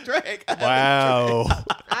 Drink. Wow.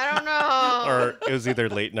 I don't know. Or it was either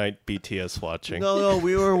late night BTS watching. No,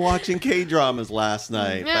 we were watching K-dramas last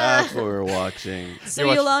night. That's what we were watching. So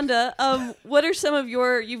watch- Yolanda, what are some of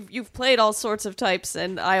you've played all sorts of types,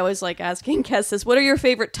 and I always like asking guests this. What are your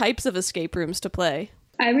favorite types of escape rooms to play?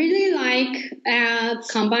 I really like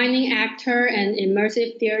combining actor and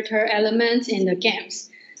immersive theater elements in the games.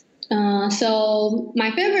 So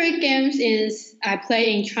my favorite games is I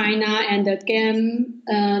play in China, and the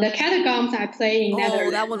Catacombs I play in Netherlands.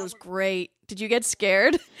 Oh, that one was great. Did you get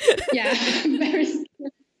scared? Yeah, very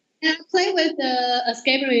scared. And I play with the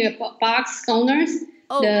escape room box owners.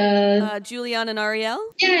 Oh, Julian and Ariel?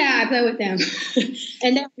 Yeah, I play with them.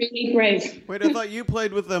 And they're really great. Wait, I thought you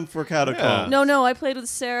played with them for Catacomb. No, I played with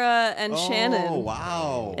Sarah and Shannon. Oh,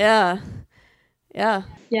 wow. Yeah.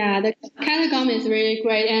 Yeah, the Catacomb is really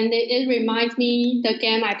great, and it reminds me the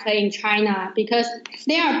game I play in China because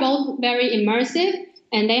they are both very immersive,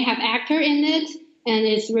 and they have actor in it, and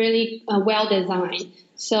it's really well designed.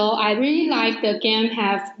 So I really like the game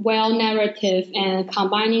have well narrative and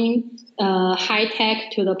combining high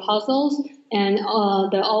tech to the puzzles, and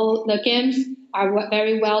the games are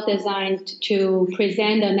very well designed to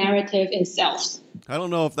present the narrative itself. I don't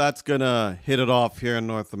know if that's going to hit it off here in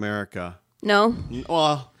North America. No?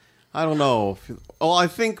 Well, I don't know. Well, I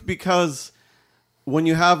think because when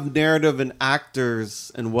you have narrative and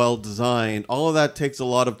actors and well designed, all of that takes a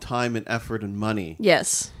lot of time and effort and money.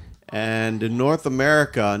 Yes. And in North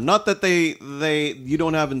America, not that you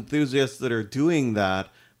don't have enthusiasts that are doing that,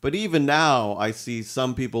 but even now I see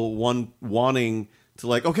some people wanting to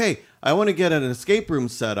like, okay, I want to get an escape room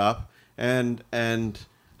set up, and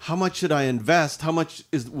how much should I invest? How much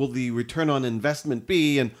will the return on investment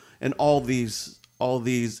be? And all these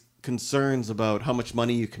concerns about how much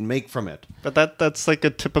money you can make from it. But that's like a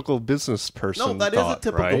typical business person. No, that is a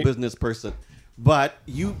typical business person. But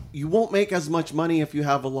you won't make as much money if you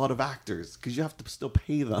have a lot of actors because you have to still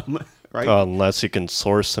pay them, right? Unless you can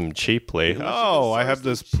source them cheaply. Unless you can I source have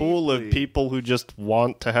this them pool of cheaply. people who just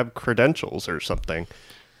want to have credentials or something.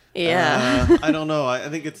 Yeah. I don't know. I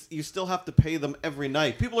think you still have to pay them every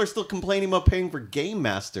night. People are still complaining about paying for game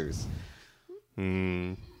masters.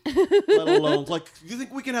 Let alone, like, you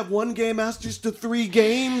think we can have one game masters to 3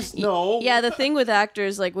 games? No. Yeah, the thing with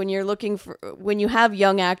actors, like when you have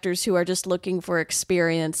young actors who are just looking for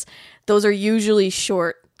experience, those are usually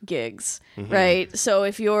short gigs, right? So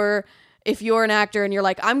if you're if you're an actor and you're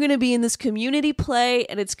like, I'm going to be in this community play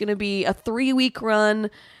and it's going to be a 3-week run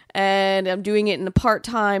and I'm doing it in a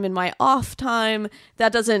part-time in my off time,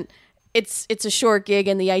 that doesn't, it's a short gig,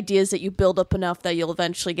 and the idea is that you build up enough that you'll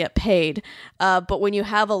eventually get paid. But when you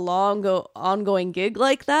have a long ongoing gig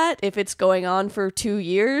like that, if it's going on for 2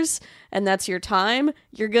 years and that's your time,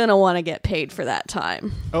 you're going to want to get paid for that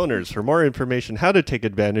time. Owners, for more information how to take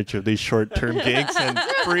advantage of these short-term gigs and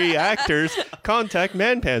free actors, contact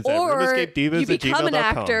manpans at Or roomescapedivas you become an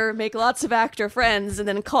actor, make lots of actor friends, and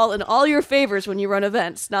then call in all your favors when you run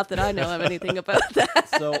events. Not that I know of anything about that.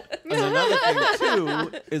 So, and another thing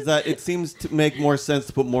too is that it seems to make more sense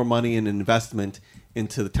to put more money in investment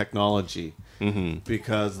into the technology,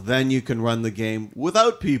 because then you can run the game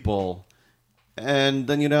without people, and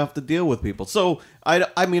then you don't have to deal with people. So,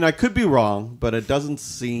 I mean, I could be wrong, but it doesn't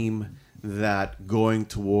seem that going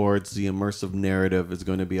towards the immersive narrative is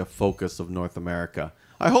going to be a focus of North America.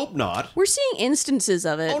 I hope not. We're seeing instances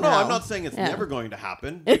of it. Oh, no, now. I'm not saying it's Yeah. never going to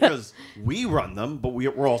happen, because we run them, but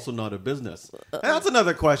we're also not a business. And that's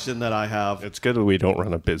another question that I have. It's good that we don't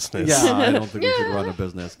run a business Yeah, I don't think we should run a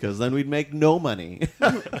business, because then we'd make no money.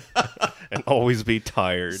 and always be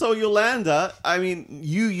tired. So, Yolanda, I mean,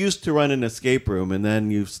 you used to run an escape room, and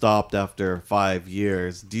then you stopped after 5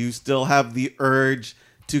 years. Do you still have the urge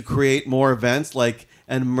to create more events, like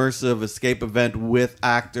an immersive escape event with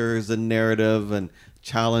actors and narrative and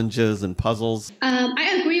challenges and puzzles?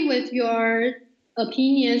 I agree with your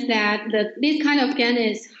opinions that this kind of game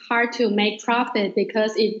is hard to make profit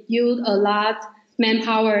because it used a lot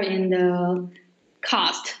manpower in the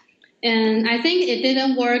cost. And I think it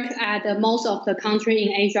didn't work at most of the country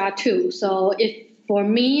in Asia too. So if for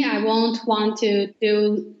me, I won't want to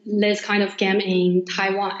do this kind of game in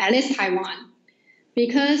Taiwan, at least Taiwan,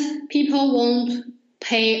 because people won't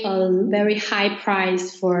pay a very high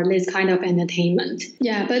price for this kind of entertainment.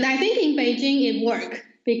 Yeah, but I think in Beijing it worked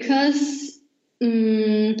because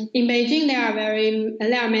in Beijing there are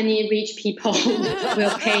many rich people who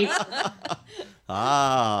will pay.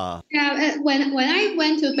 Yeah, when I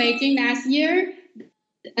went to Beijing last year,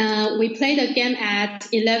 we played a game at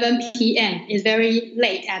 11 p.m. It's very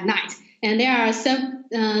late at night, and there are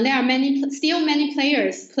many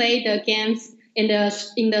players play the games in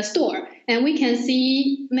the store, and we can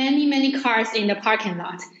see many cars in the parking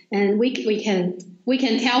lot, and we can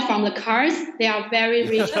tell from the cars they are very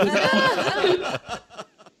rich people.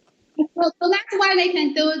 So that's why they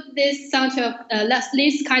can do this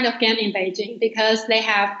kind of game in Beijing, because they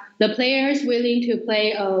have the players willing to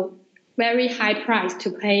pay a very high price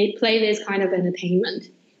to play this kind of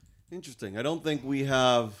entertainment. Interesting. I don't think we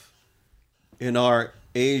have in our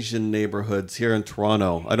Asian neighborhoods here in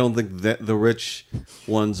Toronto. I don't think that the rich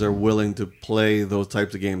ones are willing to play those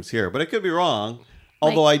types of games here, but I could be wrong.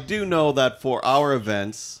 Although I do know that for our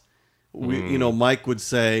events, Mike would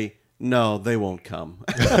say, no, they won't come.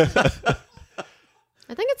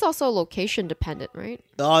 I think it's also location dependent, right?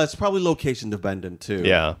 Oh, it's probably location dependent too.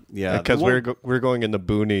 Yeah. Yeah. Because we're going in the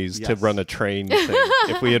boonies to Yes. run a train thing.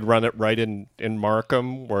 If we had run it right in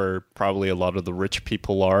Markham, where probably a lot of the rich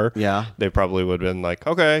people are, Yeah. they probably would have been like,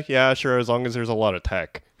 okay, yeah, sure, as long as there's a lot of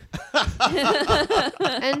tech.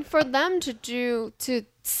 And for them to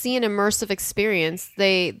see an immersive experience,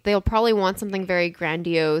 they'll probably want something very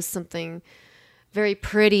grandiose, something very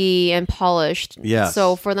pretty and polished. Yes.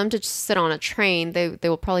 So for them to just sit on a train, they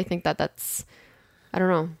will probably think that that's, I don't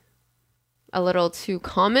know, a little too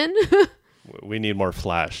common. We need more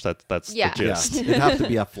flash. That's Yeah. the Yes. gist. It'd have to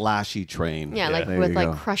be a flashy train. Yeah, like There with you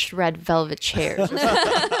like go. crushed red velvet chairs.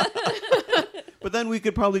 But then we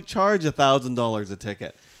could probably charge $1,000 a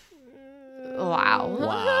ticket. Wow.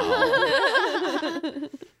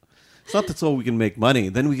 It's not that so we can make money.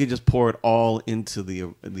 Then we could just pour it all into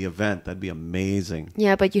the event. That'd be amazing.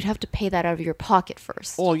 Yeah, but you'd have to pay that out of your pocket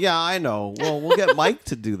first. Oh, yeah, I know. Well, we'll get Mike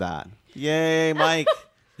to do that. Yay, Mike.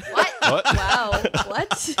 What? Wow.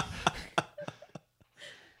 What?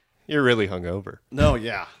 You're really hungover. No,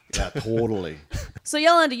 yeah. Yeah, totally. So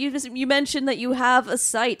Yolanda, you mentioned that you have a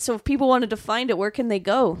site. So if people wanted to find it, where can they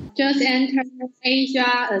go? Just enter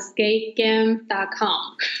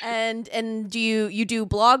asiaescapegame.com. And do you do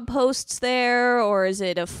blog posts there, or is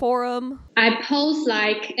it a forum? I post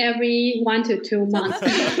like every 1 to 2 months.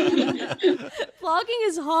 Blogging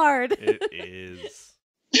is hard. It is.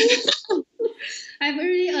 I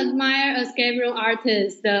really admire escape room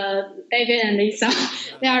artists, the David and Lisa.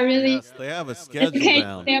 They are really Yes, they have a schedule okay.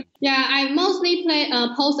 down. Yeah, I mostly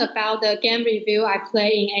post about the game review I play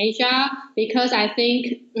in Asia because I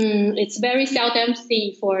think it's very seldom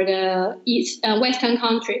see for the Western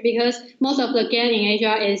country because most of the game in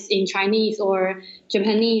Asia is in Chinese or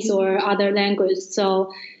Japanese or other language.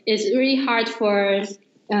 So it's really hard for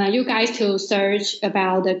you guys to search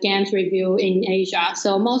about the games review in Asia.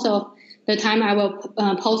 So most of the time I will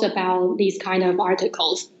post about these kind of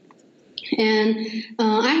articles. And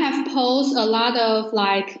I have posted a lot of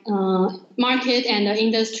market and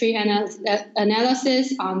industry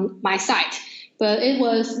analysis on my site. But it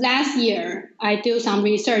was last year I do some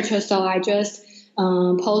research, so I just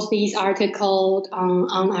post these articles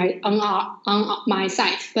on my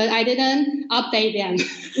site. But I didn't update them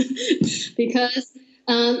because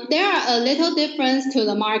there are a little difference to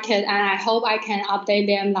the market, and I hope I can update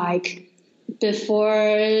them before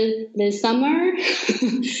this summer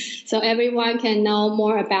so everyone can know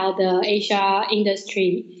more about the Asia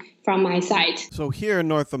industry from my site. So here in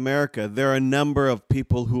North America, there are a number of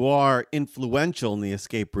people who are influential in the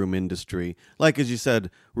escape room industry. Like, as you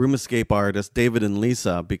said, room escape artists, David and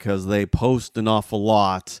Lisa, because they post an awful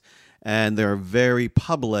lot and they're very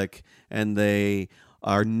public and they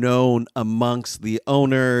are known amongst the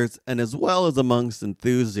owners and as well as amongst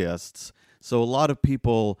enthusiasts. So a lot of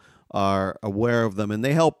people are aware of them and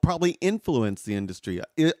they help probably influence the industry.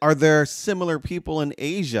 Are there similar people in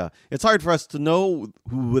Asia? It's hard for us to know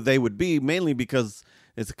who they would be, mainly because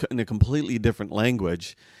it's in a completely different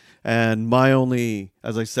language. And my only,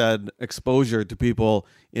 as I said, exposure to people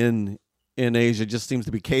in Asia just seems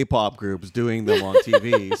to be K-pop groups doing them on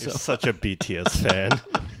TV. You're So such a BTS fan.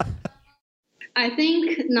 I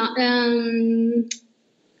think not.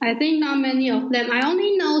 I think not many of them. I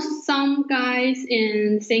only know some guys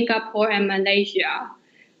in Singapore and Malaysia.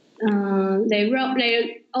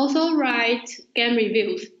 They also write game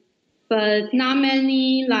reviews, but not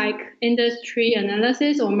many industry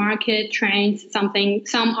analysis or market trends,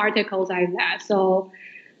 some articles like that. So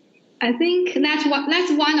I think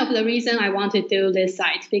that's one of the reasons I want to do this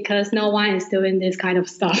site because no one is doing this kind of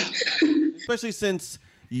stuff. especially since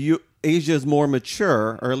Asia is more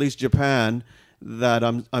mature, or at least Japan, that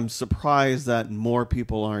I'm surprised that more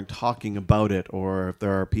people aren't talking about it, or if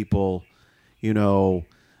there are people,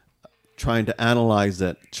 trying to analyze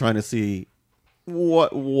it, trying to see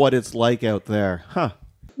what it's like out there. Huh.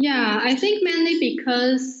 Yeah, I think mainly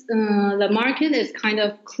because the market is kind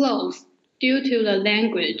of closed due to the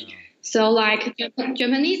language. So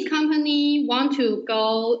Japanese company want to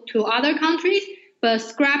go to other countries, but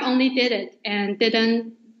Scrap only did it and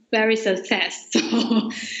didn't very success.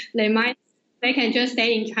 So they can just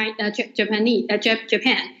stay in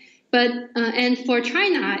Japan. But and for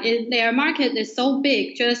China, their market is so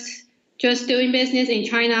big, just doing business in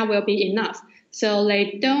China will be enough. So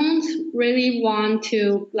they don't really want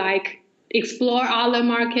to explore other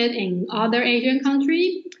market in other Asian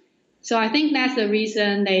countries. So I think that's the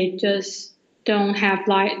reason they just don't have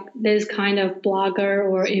this kind of blogger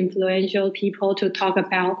or influential people to talk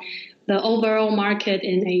about the overall market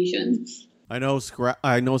in Asia. I know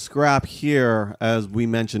Scrap here, as we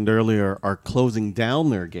mentioned earlier, are closing down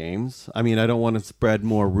their games. I mean, I don't want to spread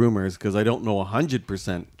more rumors because I don't know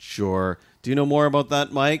 100% sure. Do you know more about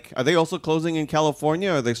that, Mike? Are they also closing in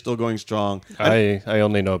California, or are they still going strong? I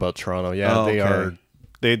only know about Toronto. Yeah, they okay. are.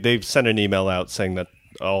 They've sent an email out saying that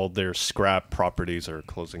all their Scrap properties are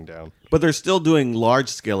closing down. But they're still doing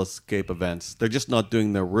large-scale escape events. They're just not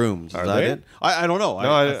doing their rooms. Are Is that they? it? I don't know.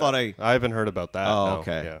 No, I thought I haven't heard about that. Oh, no.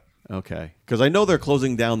 okay. Yeah. Okay. Because I know they're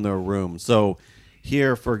closing down their rooms. So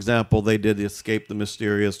here, for example, they did Escape the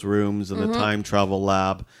Mysterious Rooms and the Time Travel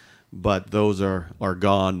Lab, but those are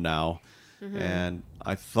gone now. And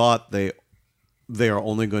I thought they are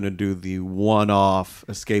only going to do the one-off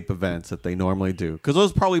escape events that they normally do, because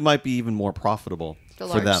those probably might be even more profitable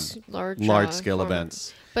for them. Large-scale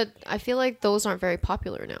events. But I feel like those aren't very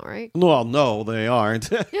popular now, right? Well, no, they aren't.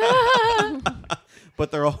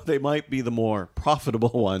 But they might be the more profitable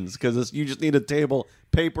ones, because you just need a table,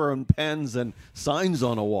 paper and pens, and signs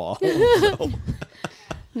on a wall. So.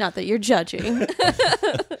 Not that you're judging.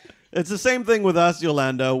 It's the same thing with us,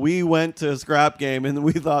 Yolanda. We went to a Scrap game and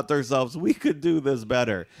we thought to ourselves, we could do this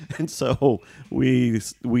better. And so we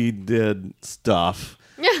did stuff.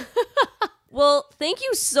 Well, thank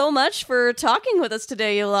you so much for talking with us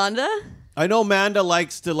today, Yolanda. I know Amanda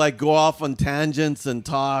likes to go off on tangents and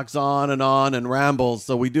talks on and rambles,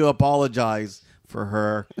 so we do apologize for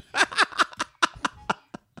her.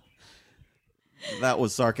 That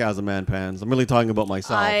was sarcasm, man pans. I'm really talking about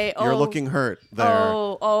myself. You're oh. looking hurt there.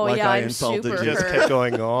 Oh, like yeah, I I'm insulted super you. Just hurt. kept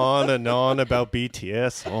going on and on about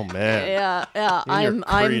BTS. Oh man. Yeah, You're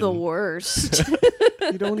I'm the cretin. worst.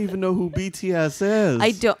 You don't even know who BTS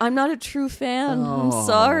is. I'm not a true fan. Oh, I'm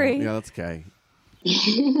sorry. Yeah, that's okay.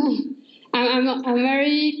 I'm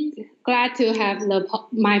very glad to have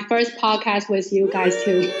my first podcast with you guys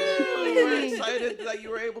too. We're excited that you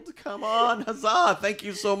were able to come on. Huzzah! Thank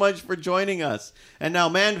you so much for joining us. And now,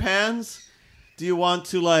 Man Pans, do you want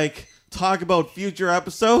to talk about future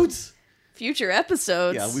episodes? Future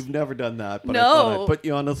episodes. Yeah, we've never done that, but I No. thought I'd put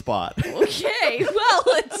you on the spot. Okay, well,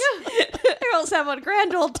 Harold's having a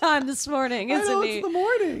grand old time this morning, I isn't know, he? it's the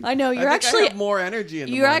morning. I know, you're I think actually- I have more energy in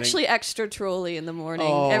the You're morning. actually extra trolly in the morning.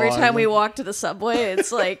 Oh, Every I time we know. walk to the subway,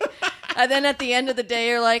 it's like, and then at the end of the day,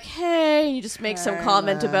 you're like, hey, and you just make some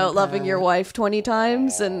comment about loving your wife 20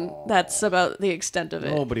 times, and that's about the extent of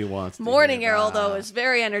it. Nobody wants to Morning hear Errol, that. though, is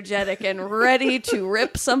very energetic and ready to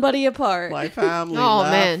rip somebody apart. My family Oh,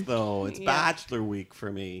 left, man. though. It's Yeah. Bachelor Week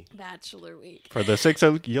for me. Bachelor week. For the 6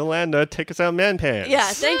 of Yolanda, take us out, Man Pants. Yeah,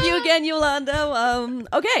 thank you again, Yolanda.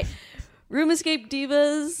 Okay. Room Escape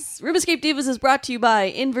Divas. Room Escape Divas is brought to you by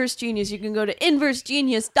Inverse Genius. You can go to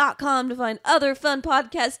inversegenius.com to find other fun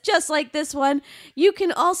podcasts just like this one. You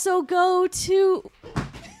can also go to...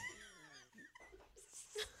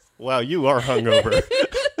 Wow, you are hungover.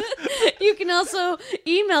 You can also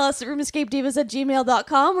email us at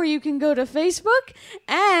roomescapedivas@gmail.com, or you can go to Facebook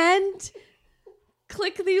and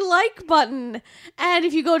click the like button. And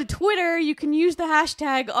if you go to Twitter, you can use the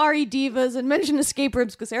hashtag REDivas and mention escape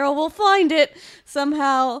rooms because Errol will find it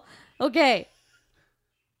somehow. Okay.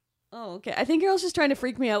 Oh, okay. I think Errol's just trying to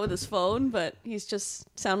freak me out with his phone, but he's just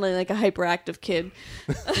sounding like a hyperactive kid.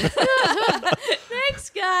 Thanks,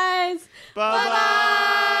 guys.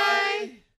 Bye-bye.